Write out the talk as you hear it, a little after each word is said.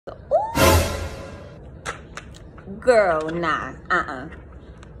Girl, nah,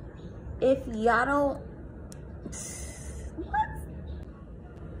 if y'all don't, what?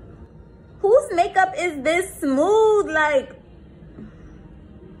 Whose makeup is this smooth? Like,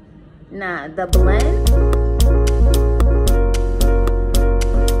 nah, the blend.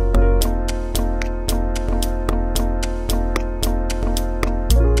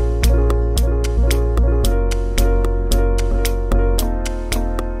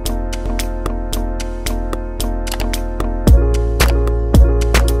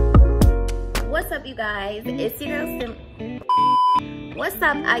 What's up, you guys? It's your girl Sim. What's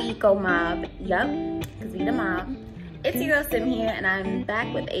up, Aiko Mob? Yup, because we the mob. It's your girl Sim here, and I'm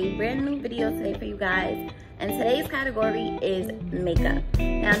back with a brand new video today for you guys. And today's category is makeup.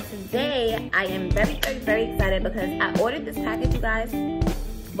 Now today, I am very excited because I ordered this package, you guys,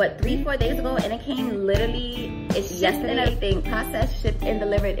 what, 3-4 days ago, and it came literally, it's yesterday, I think, processed, shipped, and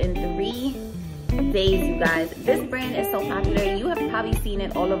delivered in 3 days, you guys. This brand is so popular. You have probably seen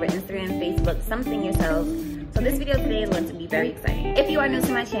it all over Instagram, Facebook, something yourselves. So this video today is going to be very exciting. If you are new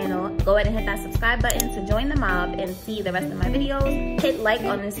to my channel, go ahead and hit that subscribe button to join the mob and see the rest of my videos. Hit like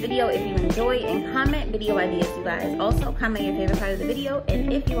on this video if you enjoy, and comment video ideas, you guys. Also comment your favorite part of the video,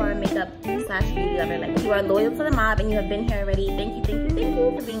 and if you are a makeup / beauty lover, like if you are loyal to the mob and you have been here already, thank you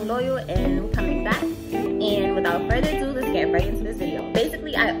for being loyal and coming back. And without further ado, let's get right into this video.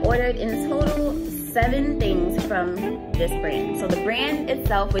 Basically, I ordered in total 7 things from this brand. So the brand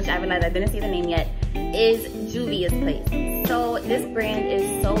itself, which I realized I didn't say the name yet, is JUVIA'S Place. So this brand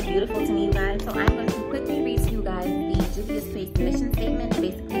is so beautiful to me, you guys. So I'm going to quickly read to you guys the JUVIA'S Place mission statement,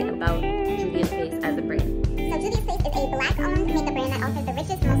 basically about JUVIA'S Place as a brand. So JUVIA'S Place is a Black-owned makeup brand that offers the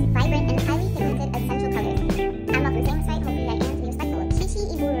richest, most vibrant, and highly pigmented essential colors. I'm love the same site. Hopefully that ends. Be respectful. Chichi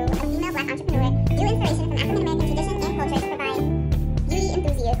Iburu, a female Black entrepreneur, drew inspiration from African American tradition and culture to provide beauty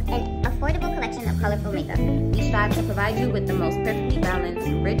enthusiasts an affordable collection of colorful makeup. We strive to provide you with the most perfectly balanced,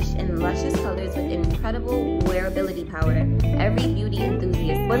 rich, and luscious colors with incredible wearability power. Every beauty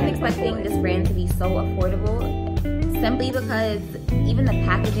enthusiast wasn't expecting this brand to be so affordable, simply because even the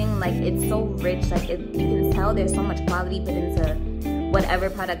packaging, like, it's so rich. Like, you can tell there's so much quality put into whatever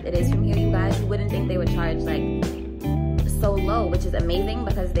product it is from here, you guys. You wouldn't think they would charge like so low, which is amazing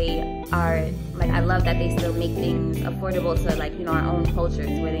because they are, like, I love that they still make things affordable to, like, you know, our own cultures,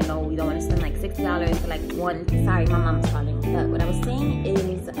 where they know we don't want to spend like $60 for like one, sorry, my mom's calling. But what I was saying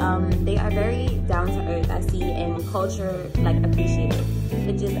is they are very down to earth, I see, and culture, like, appreciated,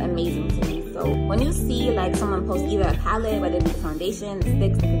 which is amazing to me. So when you see like someone post either a palette, whether it be the foundation, the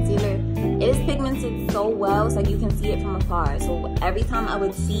sticks, the concealer, it is pigmented so well, so you can see it from afar. So every time I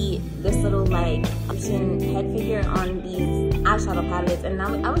would see this little like option head figure on these eyeshadow palettes, and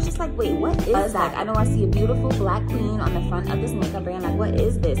I was just like, wait, what is that? I know I see a beautiful black queen on the front of this makeup brand, like, what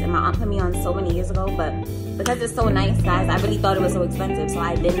is this? And my aunt put me on so many years ago, but because it's so nice, guys, I really thought it was so expensive, so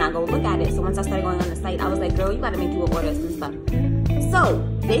I did not go look at it. So once I started going on the site, I was like, girl, you gotta make you an order some stuff. So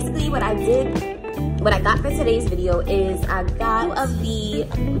basically what I got for today's video is I got 2 of the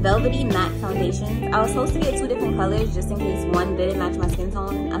velvety matte foundations. I was supposed to get 2 different colors just in case one didn't match my skin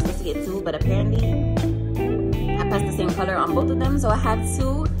tone. I was supposed to get 2, but apparently I pressed the same color on both of them. So I have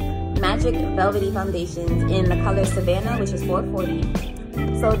 2 magic velvety foundations in the color Savannah, which is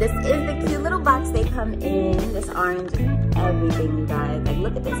 $4.40. So this is the cute little box they come in. This orange, everything, you guys. Like,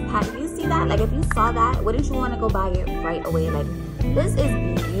 look at this pack. You see that? Like, if you saw that, wouldn't you want to go buy it right away? Like, this is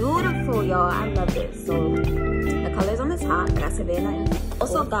beautiful, y'all. I love this. So the colors on the top, I got Savannah, and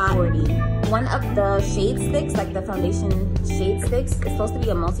also got one of the shade sticks, like the foundation shade sticks. It's supposed to be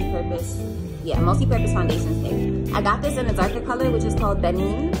a multi-purpose foundation stick. I got this in a darker color, which is called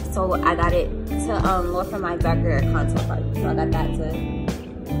Benin. So I got it to more for my darker contour part. So I got that to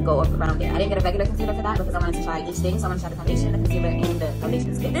go up around there. I didn't get a regular concealer for that because I wanted to try each thing. So I'm gonna try the foundation, the concealer, and the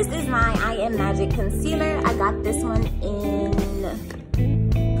foundation stick. This is my I Am Magic concealer. I got this one in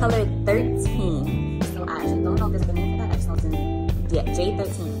color 13. So I actually don't know if there's a name for that. I just know it's in, yeah,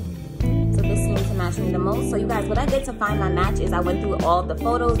 J13. So this seems to match me the most. So you guys, what I did to find my match is I went through all the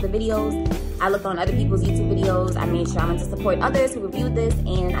photos, the videos. I looked on other people's YouTube videos. I made sure I went to support others who reviewed this,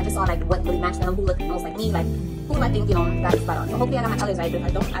 and I just saw like what really matched them, who looked most like me, like who I think, you know, got it spot on. So hopefully I got my colors right, but if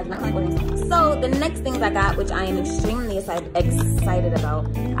I don't, I do not like ordering stuff. So the next things I got, which I am extremely excited about,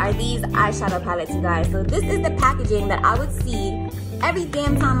 are these eyeshadow palettes, you guys. So this is the packaging that I would see every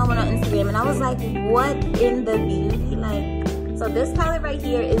damn time I went on Instagram, and I was like, what in the beauty? Like, so this palette right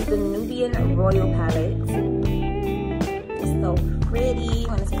here is the Nubian Royal palette. It's so pretty.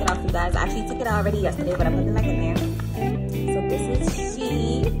 I'm gonna take it off, you guys. I actually took it out already yesterday, but I put them back in there. So this is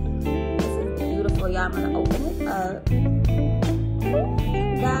she. This is beautiful, y'all. I'm gonna open it up.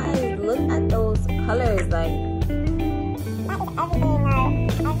 Guys,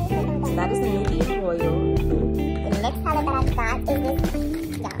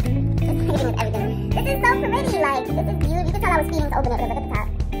 This is beautiful. You can tell I was speeding to open it, but look at the top.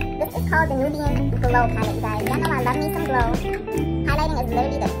 This is called the Nubian Glow palette, you guys. Y'all know I love me some glow. Highlighting is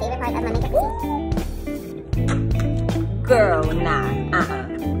literally the favorite part of my makeup routine. Girl, nah,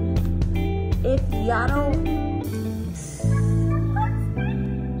 If y'all don't,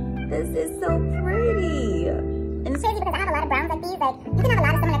 this is so pretty. And it's crazy because I have a lot of browns like these. Like, you can have a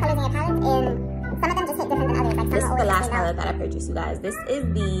lot of similar colors in your palette, and some of them just hit different than others. Like, this is the last palette that I purchased, you guys. This is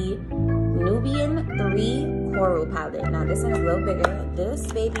the Nubian 3 Coral palette. Now, this one is a little bigger. This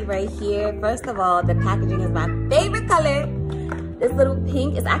baby right here, first of all, the packaging is my favorite color. This little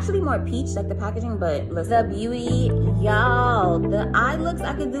pink is actually more peach, like the packaging, but listen, the beauty, y'all. The eye looks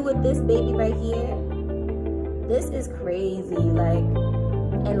I could do with this baby right here. This is crazy, like.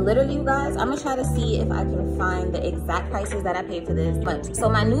 And literally, you guys, I'm gonna try to see if I can find the exact prices that I paid for this bunch. So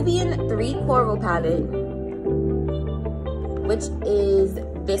my Nubian 3 Coral palette, which is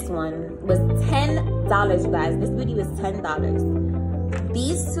this one, was $10, you guys. This beauty was $10.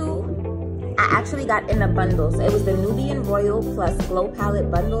 These two, I actually got in a bundle. So it was the Nubian Royal plus Glow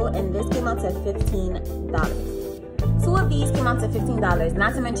palette bundle, and this came out to $15. Two of these came out to $15.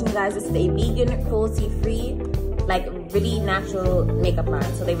 Not to mention, you guys, this is a vegan, cruelty-free, like really natural makeup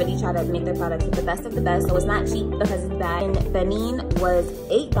line. So they really try to make their products the best of the best. So it's not cheap because it's bad. And Benin was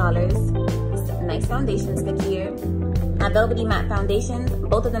 $8. It's a nice foundation stick here. My Velvety Matte foundations,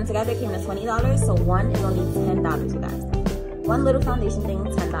 both of them together came to $20. So one is only $10, you guys. One little foundation thing,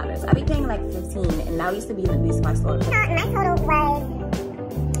 $10. I be paying like $15, and now used to be in the beauty supply store. So my total was,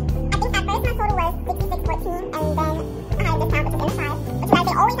 I think at first my total was $66.14, and then I had a discount, which is inside. But you guys,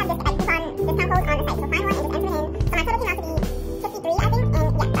 they always have this coupon discount code on the site. So find one and just enter it in. So my total came out to be $53, I think. And yeah, okay,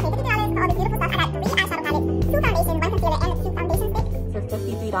 $53 for all this beautiful stuff. I got 3 eyeshadow palettes, 2 foundations, 1 concealer, and 2 foundation sticks. For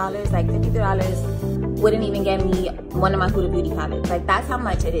 $53, like $53 wouldn't even get me one of my Huda Beauty palettes. Like, that's how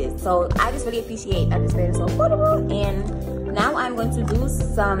much it is. So I just really appreciate that this brand is so affordable. And now I'm going to do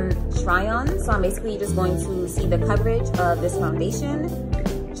some try-on. So I'm basically just going to see the coverage of this foundation,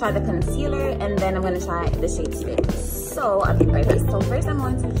 try the concealer, and then I'm going to try the shade stick. So I'll be right back. So first I'm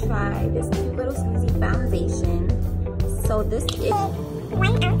going to try this cute little Suzy foundation. So this is...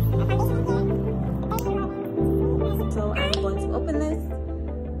 So I'm going to open this.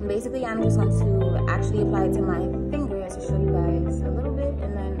 Basically, I'm just going to actually apply it to my fingers to show you guys a little bit,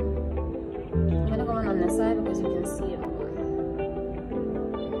 and then I'm going to go in on this side because you can see it more.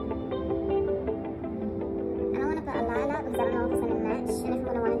 I don't want to put a lot because I don't know if it's going to match and if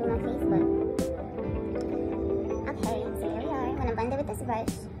I'm going to want to do my face, but okay, so here we are. I'm going to blend it with this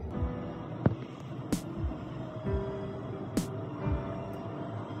brush.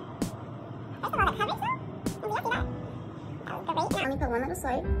 That's a lot of coverage though. Maybe I see that. Great. Let me put one little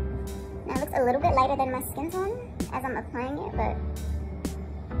swipe. Now it looks a little bit lighter than my skin tone as I'm applying it, but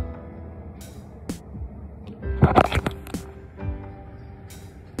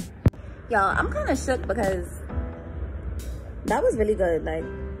y'all, I'm kind of shook because that was really good. Like,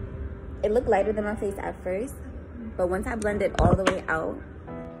 it looked lighter than my face at first, but once I blend it all the way out,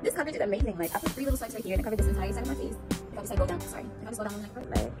 this coverage is amazing. Like, I put 3 little swipes right here and it covered this entire side of my face. If I just like go down, sorry, if I just go down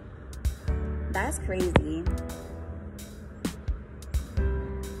like that's crazy.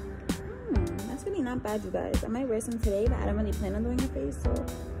 That's really not bad, you guys. I might wear some today, but I don't really plan on doing my face, so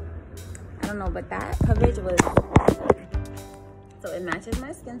I don't know. But that coverage was, so it matches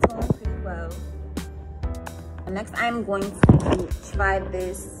my skin tone pretty well. And next I'm going to try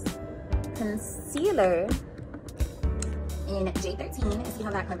this concealer in J13 and see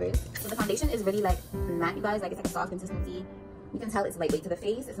how that covers. So the foundation is really like matte, you guys. Like, it's like a soft consistency. You can tell it's lightweight to the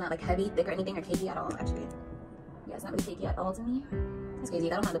face. It's not like heavy, thick, or anything, or cakey at all, actually. Yeah, it's not really cakey at all to me. It's crazy.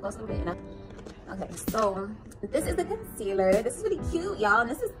 I got on my lip gloss a little bit, you know? Okay, so this is the concealer. This is really cute, y'all, and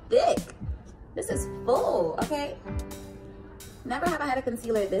this is thick. This is full, okay? Never have I had a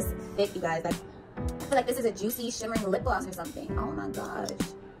concealer this thick, you guys. Like, I feel like this is a juicy, shimmering lip gloss or something. Oh my gosh.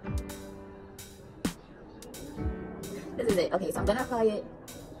 This is it. Okay, so I'm gonna apply it.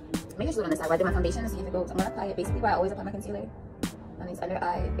 Make sure to do it on this side where I did my foundation to see if it goes. I'm gonna apply it basically where I always apply my concealer, on this under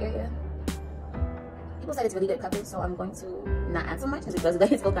eye area. People said it's really good coverage, so I'm going to not add so much because it does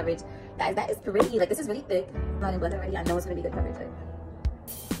get its full coverage. Guys, that is pretty. Like, this is really thick. I'm not in blender already. I know it's really good coverage. Like,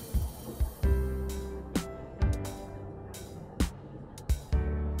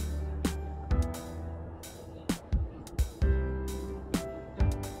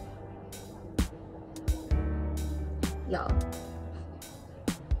 y'all.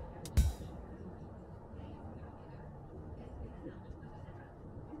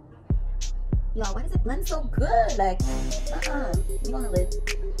 Y'all, why does it blend so good? Like, you on the lid.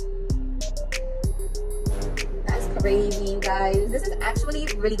 That's crazy, you guys. This is actually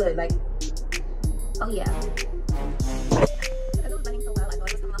really good. Like, oh yeah.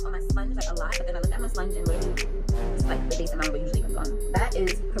 sponge and literally it's like the base amount we usually use on. That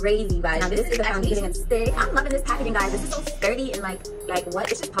is crazy, guys. Now this is the foundation stick. I'm loving this packaging, guys. This is so sturdy and like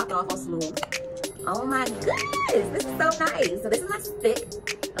what? It's just popped off all smooth. Oh my goodness, this is so nice. So this is my stick.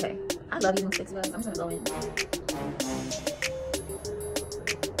 Okay, I love using sticks, guys. I'm just gonna go in.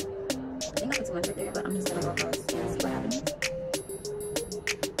 I think I put too much right there, but I'm just gonna go across and see what happens.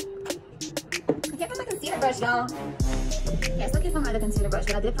 I can't find my concealer brush, y'all. Yeah, I still can't find my other concealer brush,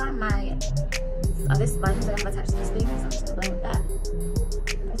 but I did find my other sponge that I have attached to this thing, so I'm just gonna blend with that.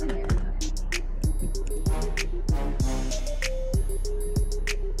 Where's my hair?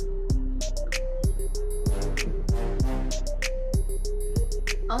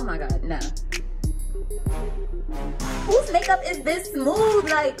 Oh my god, no. Whose makeup is this smooth?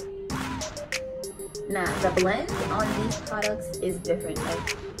 Like, nah, the blend on these products is different.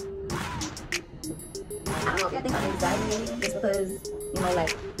 Like, I don't know if y'all think I'm exaggerating just because, you know,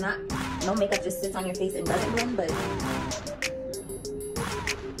 like, no makeup just sits on your face and doesn't blend, but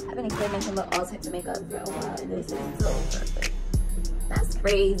I've been experimenting with all types of makeup for a while, and this is so perfect. That's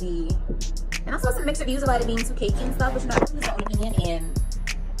crazy. And also some mixed reviews about it being too cakey and stuff, which not really my own opinion, and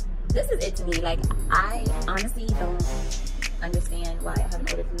this is it to me. Like, I honestly don't understand why I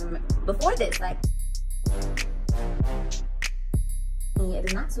haven't ordered from them before this. Like, it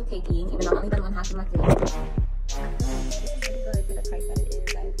is not too cakey, even though I've only done one half of my face. This is really good for the price that it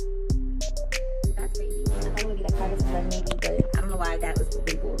is. Like, that's crazy. I thought it would be like $5 maybe, but I don't know why that was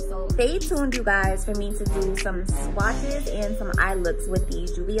really cool. So stay tuned, you guys, for me to do some swatches and some eye looks with the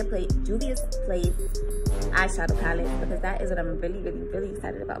Juvia's Place eyeshadow palette, because that is what I'm really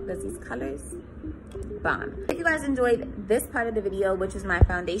excited about, because these colors bomb. If you guys enjoyed this part of the video, which is my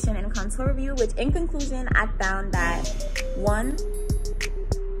foundation and contour review, which in conclusion I found that 1,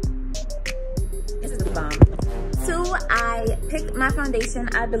 this is really bomb. 2, I picked my foundation,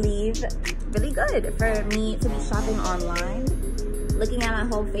 I believe, really good for me to be shopping online. Looking at my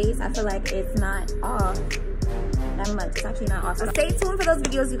whole face, I feel like it's not off that much. It's actually not off. So stay tuned for those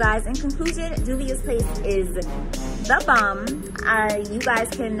videos, you guys. In conclusion, Juvia's Place is the bomb. You guys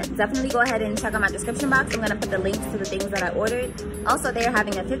can definitely go ahead and check out my description box. I'm gonna put the links to the things that I ordered. Also, they're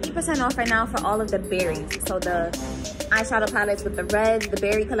having a 50% off right now for all of the berries. So the eyeshadow palettes with the reds, the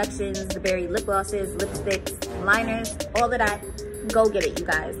berry collections, the berry lip glosses, lipsticks, liners, all of that. Go get it, you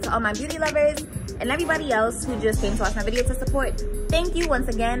guys. To all my beauty lovers and everybody else who just came to watch my video to support, thank you once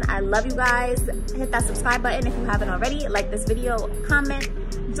again. I love you guys. Hit that subscribe button if you haven't already. Like this video, comment,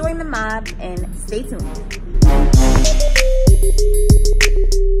 join the mob, and stay tuned.